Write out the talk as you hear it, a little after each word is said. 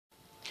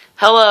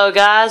Hello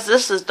guys,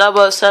 this is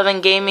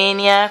 007 Game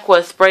Maniac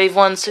with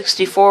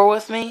Brave164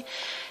 with me,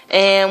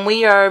 and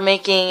we are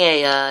making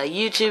a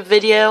YouTube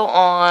video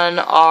on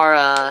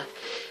our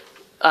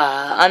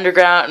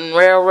underground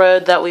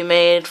railroad that we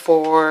made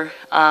for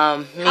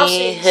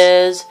me,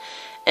 his,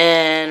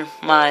 and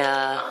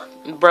my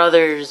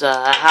brother's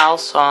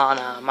house on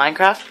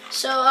Minecraft.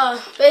 So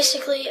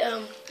basically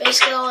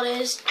all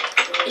it is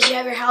you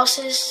have your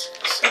houses.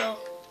 So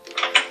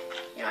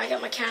I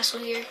got my castle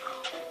here.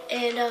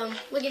 And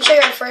we can show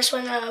you our first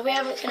one. We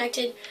haven't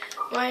connected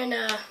mine.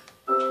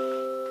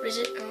 What is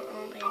it? My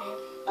name.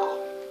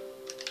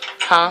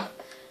 Huh?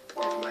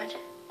 Never mind.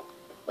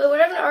 Wait, what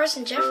happened to ours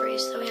and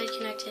Jeffrey's that we had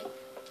connected?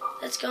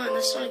 That's gone.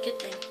 That's not a good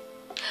thing.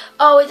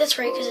 Oh wait, that's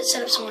right, because it's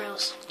set up somewhere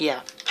else.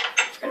 Yeah.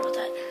 Forgot about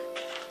that.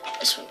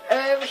 This one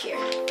over here.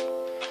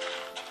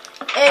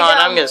 And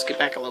I'm gonna scoot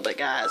back a little bit,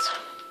 guys.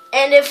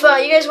 And if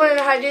you guys want to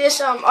know how to do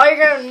this, all you're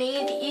gonna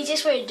need, the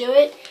easiest way to do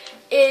it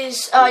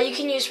is you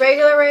can use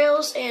regular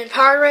rails and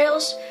powered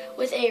rails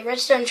with a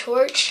redstone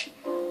torch,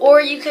 or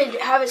you could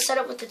have it set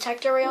up with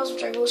detector rails,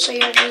 which I will show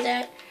you how to do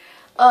that.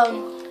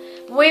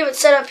 We have it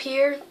set up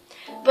here,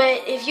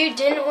 but if you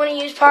didn't want to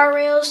use power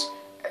rails,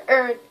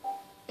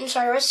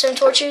 redstone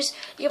torches,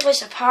 you can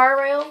place a power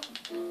rail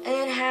and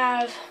then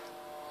have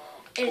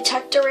a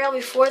detector rail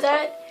before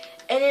that,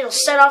 and it'll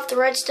set off the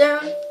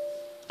redstone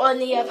on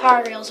the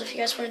power rails if you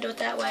guys want to do it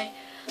that way.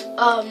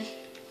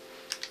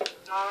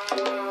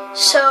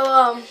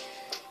 So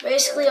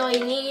basically all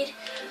you need,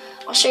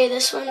 I'll show you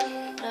this one.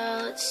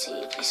 Let's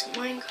see, place a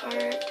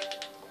minecart,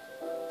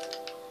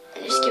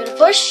 and just give it a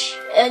push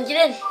and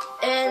get in,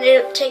 and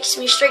it takes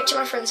me straight to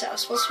my friend's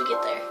house once we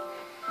get there.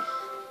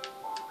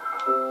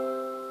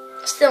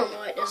 Still don't know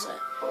why it does that.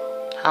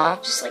 Huh?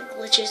 Just like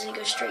glitches and it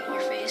goes straight in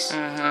your face.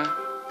 I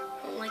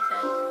don't like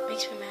that. It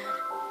makes me mad.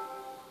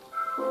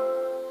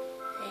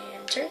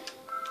 And turn.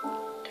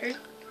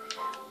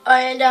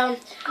 And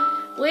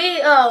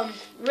we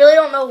really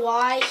don't know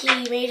why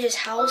he made his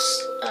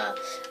house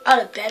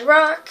out of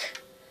bedrock.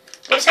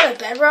 But it's out of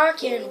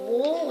bedrock and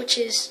wool, which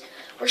is,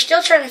 we're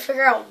still trying to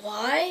figure out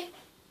why.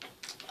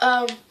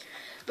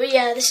 But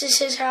yeah, this is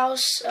his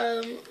house.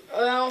 I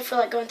don't feel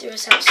like going through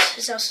his house.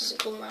 His house isn't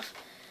cool enough.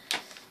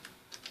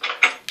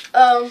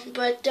 So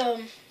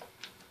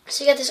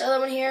you got this other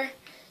one here.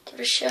 Give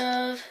it a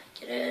shove.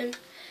 Get in.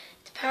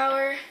 The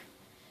power.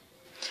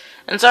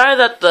 And sorry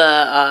that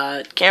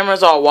the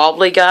camera's all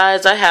wobbly,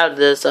 guys. I have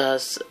this,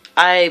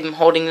 I'm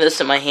holding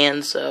this in my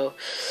hand, so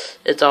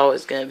it's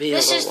always going to be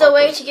This a is little the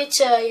way wobbly. to get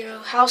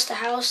to, house to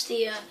house,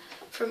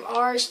 from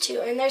ours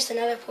to, and there's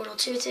another portal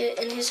too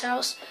in his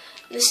house.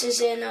 This is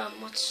in,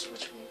 what's your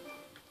name?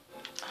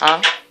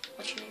 Huh?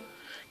 What's your name?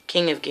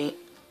 King of Game,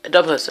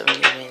 007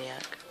 Game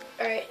Maniac.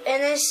 Alright,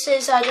 and this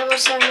is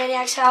 007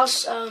 Maniac's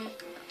house.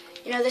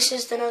 This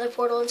is another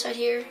portal inside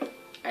here.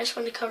 I just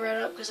wanted to cover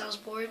it up because I was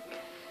bored.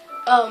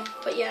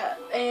 But yeah,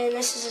 and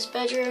this is his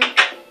bedroom,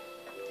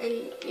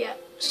 and yeah,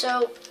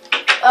 so,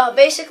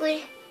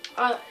 basically,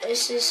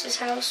 this is his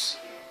house.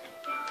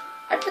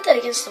 I'd put that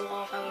against the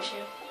wall if I was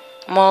you.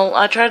 Well,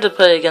 I tried to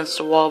put it against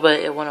the wall, but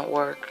it wouldn't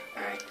work.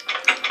 Alright.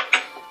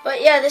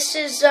 But yeah, this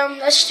is,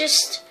 that's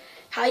just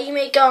how you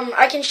make,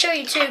 I can show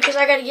you too, because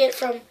I gotta get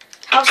from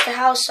house to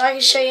house, so I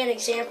can show you an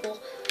example,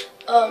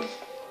 on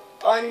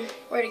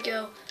where to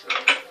go.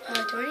 Do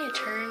I need to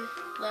turn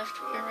left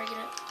whenever I get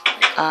up?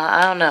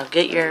 I don't know.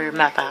 Get your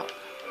map out.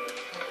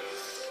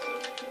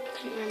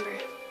 Couldn't remember.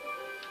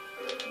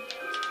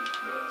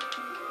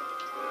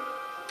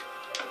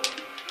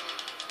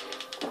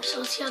 So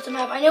let's see out the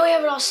map. I know we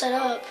have it all set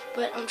up,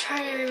 but I'm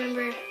trying to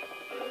remember.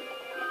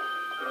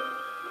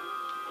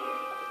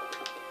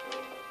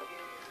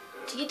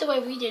 To get the way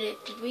we did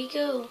it, did we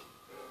go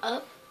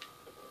up?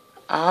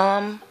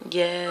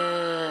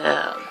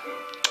 Yeah.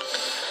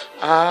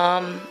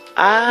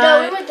 No,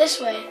 we went this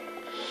way.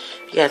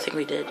 Yeah, I think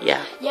we did,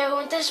 yeah. Yeah, we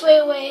went this way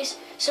a ways.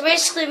 So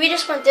basically, we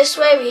just went this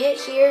way, we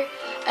hit here,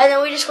 and then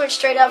we just went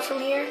straight up from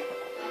here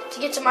to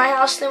get to my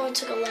house, then we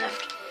took a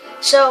left.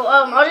 So,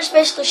 I'll just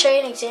basically show you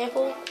an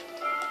example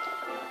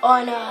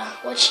on,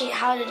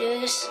 how to do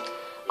this.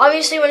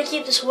 Obviously, you want to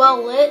keep this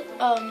well lit,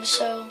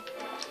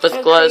 With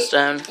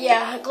glowstone.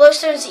 Yeah,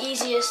 glowstone is the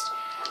easiest.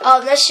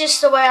 That's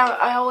just the way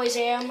I always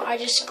am.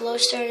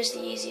 Glowstone is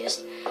the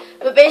easiest.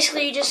 But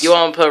basically, you just... You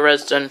want to put a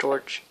redstone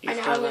torch. I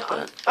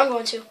know, I'm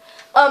going to.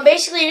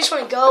 Basically, you just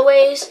want to go a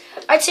ways.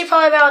 I'd say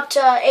probably about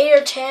 8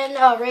 or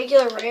 10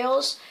 regular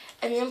rails,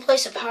 and then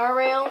place a power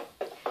rail.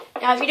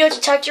 Now, if you do a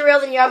detector rail,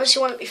 then you obviously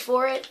want it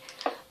before it.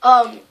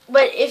 But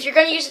if you're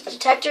going to use a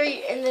detector,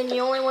 and then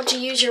you only want to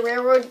use your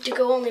railroad to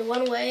go only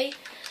one way.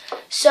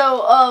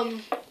 So,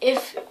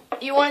 if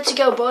you want it to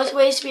go both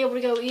ways to be able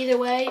to go either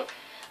way,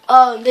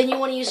 then you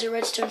want to use a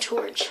redstone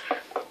torch.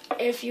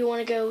 If you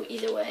want to go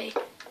either way.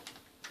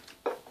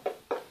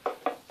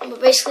 But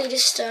basically,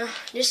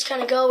 just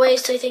kind of go away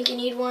till you think you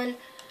need one.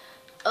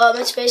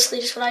 That's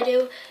basically just what I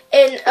do.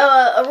 And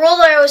a rule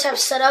that I always have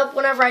set up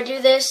whenever I do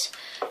this,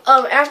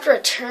 after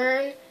a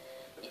turn,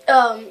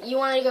 you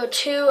want to go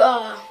 2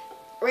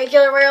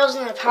 regular rails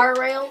and then a power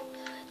rail.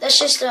 That's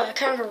just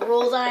kind of a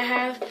rule that I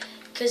have,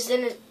 because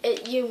then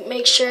you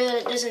make sure that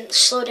it doesn't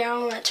slow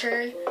down on that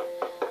turn.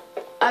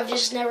 I've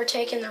just never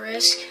taken the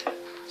risk,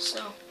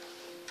 so.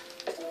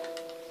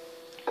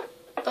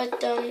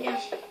 But yeah.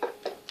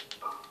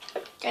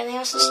 Got anything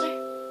else to say?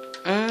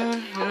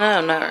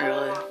 No, not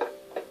really.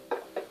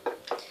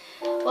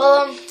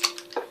 Well,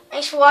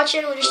 thanks for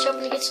watching. We're just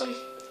hoping to get some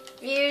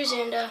views,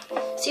 and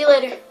see you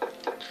later.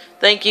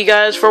 Thank you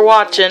guys for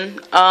watching.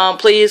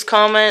 Please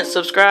comment,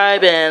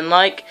 subscribe, and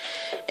like,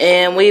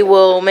 and we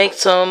will make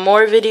some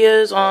more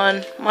videos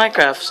on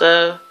Minecraft.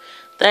 So,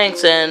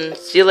 thanks, and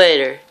see you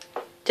later.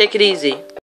 Take it easy.